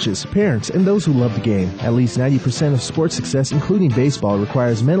 coaches, parents, and those who love the game. At least 90% of sports success, including baseball,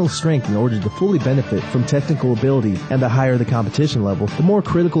 requires mental strength in order to fully benefit from technical ability. And the higher the competition level, the more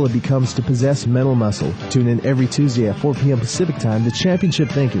critical it becomes to possess mental muscle. Tune in every Tuesday at 4 p.m. Pacific Time to Championship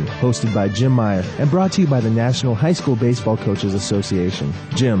Thinking, hosted by Jim Meyer, and brought to you by the National High School Baseball Coaches Association.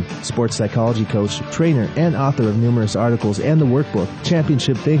 Jim, sports psychology coach, trainer, and author of numerous articles and the workbook,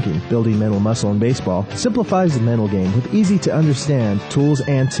 Championship Thinking, Building Mental Muscle in Baseball, simplifies the mental game with easy-to-understand tools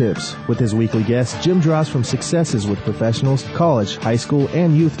and tips. With his weekly guests, Jim draws from successes with professionals, college, high school,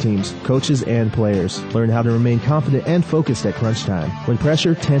 and youth teams, coaches, and players. Learn how to remain confident and focused at crunch time, when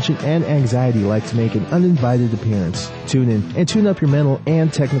pressure, tension, and anxiety like to make an uninvited appearance. Tune in and tune up your mental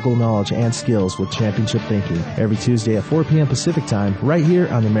and technical knowledge and skills with Championship Thinking, every Tuesday at 4 p.m. Pacific Time, right here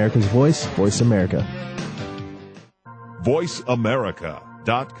on America's Voice, Voice America.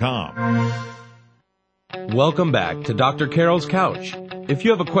 VoiceAmerica.com. Welcome back to Dr. Carol's Couch. If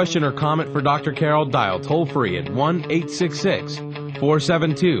you have a question or comment for Dr. Carol, dial toll-free at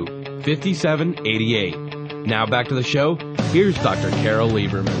 1-866-472-5788. Now back to the show. Here's Dr. Carol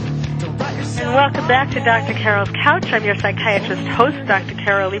Lieberman. And welcome back to Dr. Carol's Couch. I'm your psychiatrist host, Dr.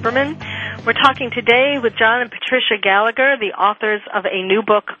 Carol Lieberman. We're talking today with John and Patricia Gallagher, the authors of a new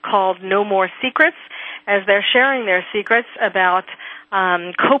book called No More Secrets, as they're sharing their secrets about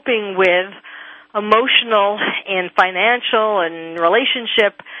coping with emotional and financial and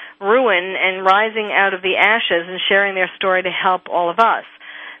relationship ruin and rising out of the ashes, and sharing their story to help all of us.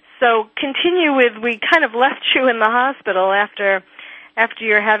 So continue with, we kind of left you in the hospital after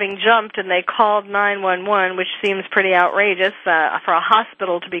you're having jumped, and they called 911, which seems pretty outrageous for a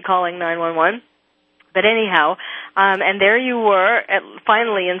hospital to be calling 911. But anyhow, and there you were,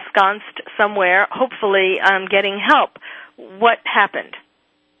 finally ensconced somewhere, hopefully getting help. What happened?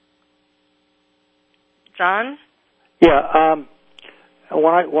 John? Yeah,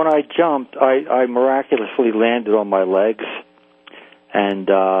 when I jumped, I miraculously landed on my legs, and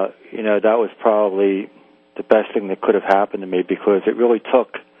that was probably the best thing that could have happened to me, because it really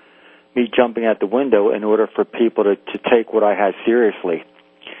took me jumping out the window in order for people to take what I had seriously.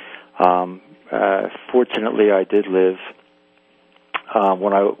 Fortunately, I did live.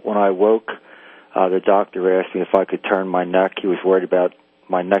 When I woke, the doctor asked me if I could turn my neck. He was worried about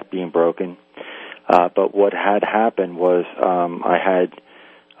my neck being broken. But what had happened was I had,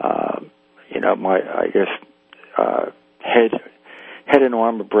 head and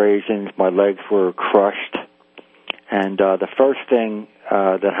arm abrasions. My legs were crushed, and the first thing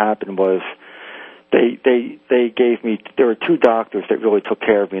that happened was they gave me. There were two doctors that really took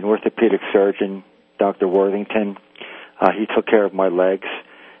care of me. An orthopedic surgeon, Dr. Worthington, he took care of my legs,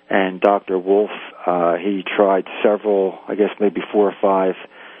 and Dr. Wolf, he tried several, I guess maybe 4 or 5.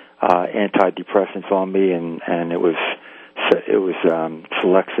 Antidepressants on me, and it was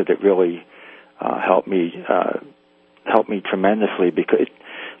Celexa that really helped me tremendously, because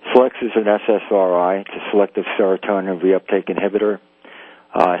Celexa is an SSRI, it's a selective serotonin reuptake inhibitor.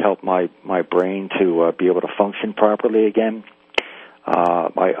 It helped my brain to be able to function properly again.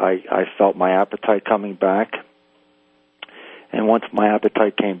 I felt my appetite coming back, and once my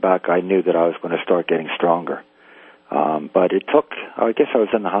appetite came back, I knew that I was going to start getting stronger. But it took, I guess I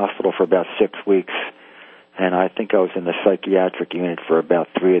was in the hospital for about 6 weeks, and I think I was in the psychiatric unit for about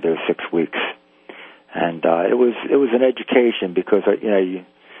 3 of those 6 weeks. And it was an education, because you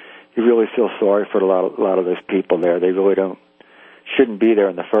really feel sorry for a lot of those people there. They really shouldn't be there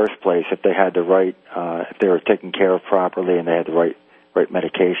in the first place if they had the right, if they were taken care of properly and they had the right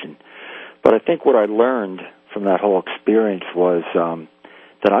medication. But I think what I learned from that whole experience was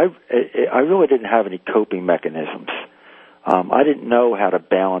that I really didn't have any coping mechanisms. I didn't know how to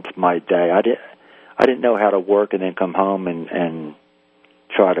balance my day. I didn't know how to work and then come home and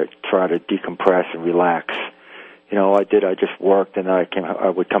try to decompress and relax. I just worked, and I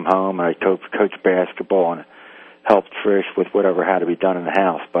would come home and I coached basketball and helped Trish with whatever had to be done in the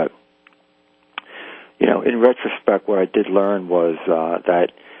house. But in retrospect, what I did learn was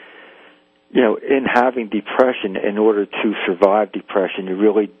that in having depression, in order to survive depression, you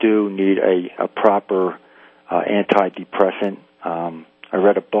really do need a proper antidepressant. I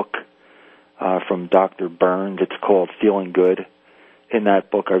read a book from Dr. Burns. It's called Feeling Good. In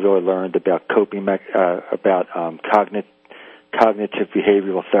that book, I really learned about cognitive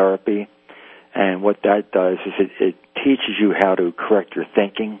behavioral therapy, and what that does is it teaches you how to correct your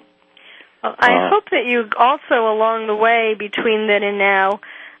thinking. Well, I hope that you also, along the way between then and now,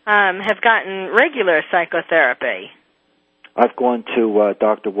 have gotten regular psychotherapy. I've gone to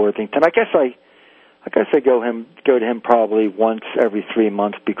Dr. Worthington. I guess I go to him probably once every 3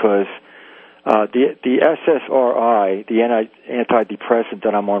 months, because the SSRI, the antidepressant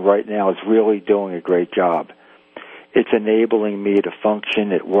that I'm on right now, is really doing a great job. It's enabling me to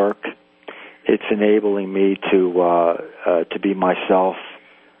function at work. It's enabling me to be myself.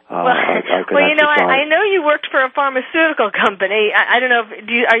 I know you worked for a pharmaceutical company. I don't know.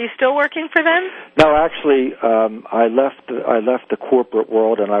 Are you still working for them? No, actually, I left the corporate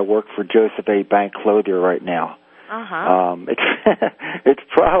world and I work for Joseph A. Bank Clothier right now. It's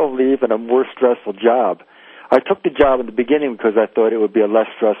probably even a more stressful job. I took the job in the beginning because I thought it would be a less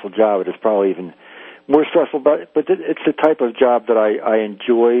stressful job. It is probably even more stressful, but it's the type of job that I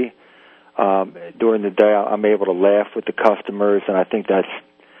enjoy. During the day, I'm able to laugh with the customers, and I think that's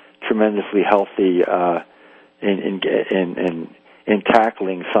tremendously healthy in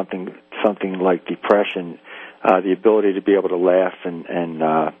tackling something like depression. The ability to be able to laugh and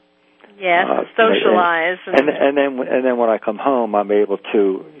socialize, and then when I come home, I'm able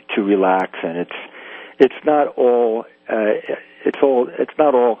to relax, and it's not all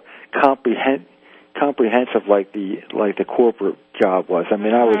comprehensive like the corporate job was. I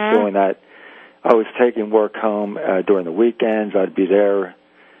mean, I was doing that. I was taking work home during the weekends. I'd be there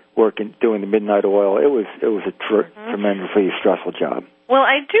working, doing the midnight oil. It was a tremendously stressful job. Well,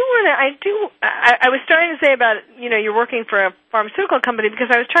 I was starting to say about, you're working for a pharmaceutical company,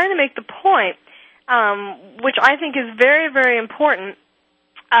 because I was trying to make the point, which I think is very, very important.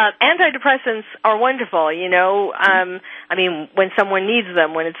 Antidepressants are wonderful, I mean, when someone needs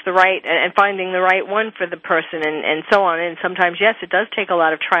them, when it's the right, and finding the right one for the person and so on. And sometimes, yes, it does take a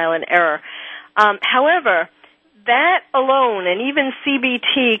lot of trial and error. However, that alone, and even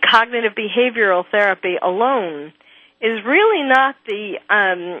CBT, cognitive behavioral therapy alone, is really not the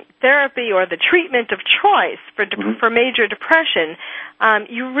therapy or the treatment of choice for major depression.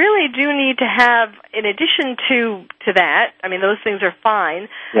 You really do need to have, in addition to that, I mean, those things are fine,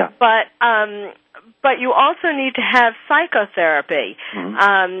 but you also need to have psychotherapy,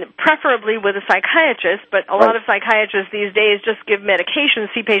 preferably with a psychiatrist, but a lot of psychiatrists these days just give medication,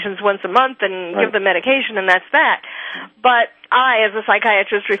 see patients once a month and give them medication, and that's that. But I, as a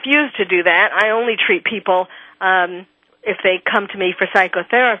psychiatrist, refuse to do that. I only treat people if they come to me for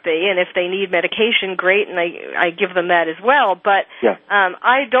psychotherapy, and if they need medication, great, and I give them that as well. But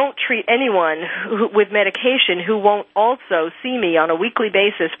I don't treat anyone with medication who won't also see me on a weekly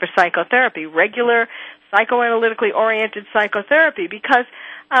basis for psychotherapy, regular psychoanalytically oriented psychotherapy, because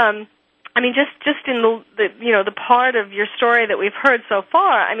just in the part of your story that we've heard so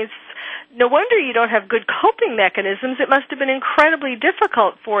far, I mean, no wonder you don't have good coping mechanisms. It must have been incredibly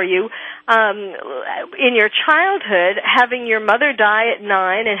difficult for you in your childhood, having your mother die at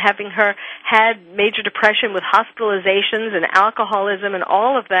 9 and having her had major depression with hospitalizations and alcoholism and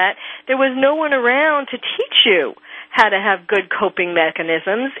all of that. There was no one around to teach you how to have good coping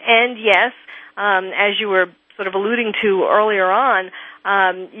mechanisms. And yes, as you were sort of alluding to earlier on,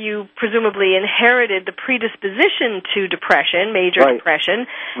 you presumably inherited the predisposition to depression, major depression,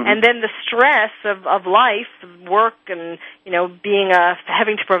 and then the stress of life, work, and being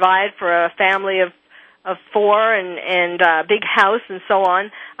having to provide for a family of 4 and big house and so on,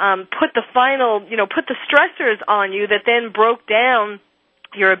 put the stressors on you that then broke down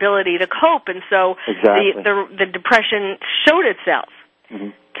your ability to cope, and so the depression showed itself.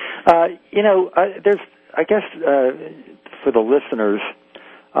 There's, I guess, for the listeners,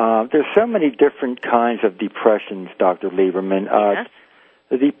 there's so many different kinds of depressions, Dr. Lieberman.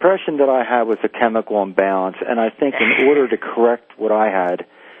 The depression that I had was a chemical imbalance, and I think in order to correct what I had,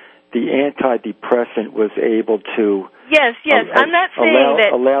 the antidepressant was able to I'm not saying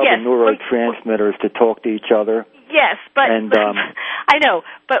that allow the neurotransmitters to talk to each other. Yes, but I know,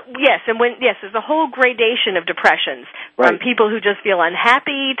 but there's a whole gradation of depressions, from people who just feel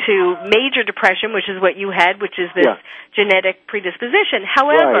unhappy to major depression, which is what you had, which is this genetic predisposition.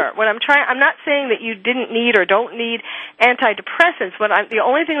 However, I'm not saying that you didn't need or don't need antidepressants. The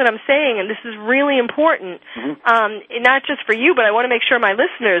only thing that I'm saying, and this is really important, not just for you, but I want to make sure my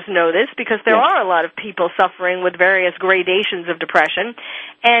listeners know this, because there are a lot of people suffering with various gradations of depression,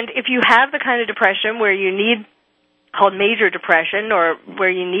 and if you have the kind of depression where you need called major depression, or where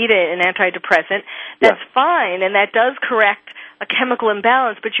you need an antidepressant, that's fine, and that does correct a chemical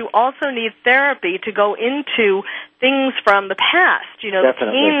imbalance, but you also need therapy to go into things from the past, the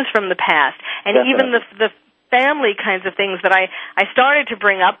pains from the past, and even the family kinds of things that I started to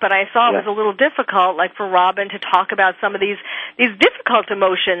bring up, but I saw it was a little difficult, like for Robin to talk about some of these difficult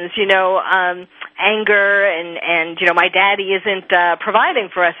emotions, anger and my daddy isn't providing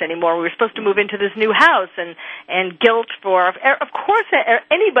for us anymore. We were supposed to move into this new house, and guilt for, of course,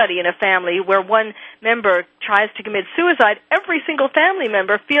 anybody in a family where one member tries to commit suicide, every single family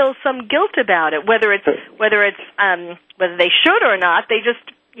member feels some guilt about it, whether they should or not. They just,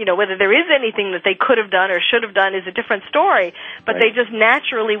 whether there is anything that they could have done or should have done is a different story, but they just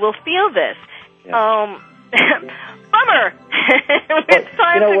naturally will feel this. Yeah. Bummer. It's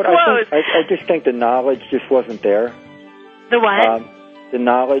time to close. I just think the knowledge just wasn't there. The what? The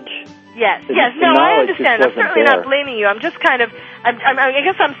knowledge. Yes. No, I understand. I'm certainly not blaming you. I'm just I guess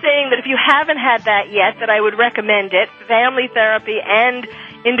I'm saying that if you haven't had that yet, that I would recommend it, family therapy and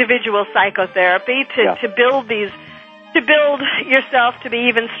individual psychotherapy to build yourself to be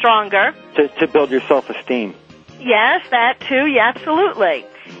even stronger. To build your self-esteem. Yes, that too. Yeah, absolutely.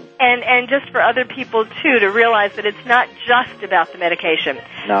 And just for other people, too, to realize that it's not just about the medication.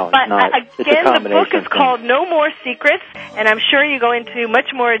 No, but it's not. Again, the book is called No More Secrets, and I'm sure you go into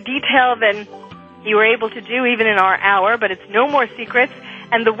much more detail than you were able to do even in our hour, but it's No More Secrets.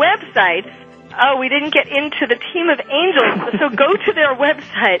 And the website, we didn't get into the Team of Angels, so go to their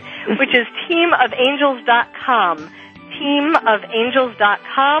website, which is teamofangels.com,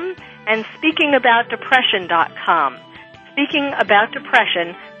 teamofangels.com, and speakingaboutdepression.com,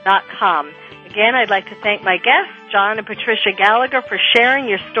 speakingaboutdepression.com. Again, I'd like to thank my guests, John and Patricia Gallagher, for sharing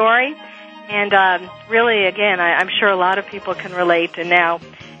your story. And really, again, I'm sure a lot of people can relate. And now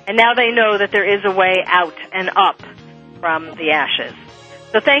they know that there is a way out and up from the ashes.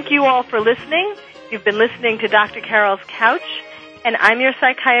 So thank you all for listening. You've been listening to Dr. Carol's Couch, and I'm your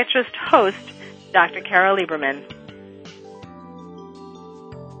psychiatrist host, Dr. Carol Lieberman.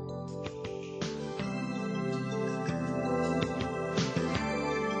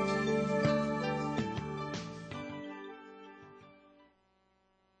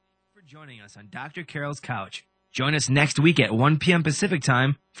 Joining us on Dr. Carol's Couch. Join us next week at 1 p.m. Pacific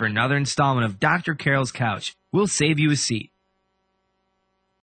Time for another installment of Dr. Carol's Couch. We'll save you a seat.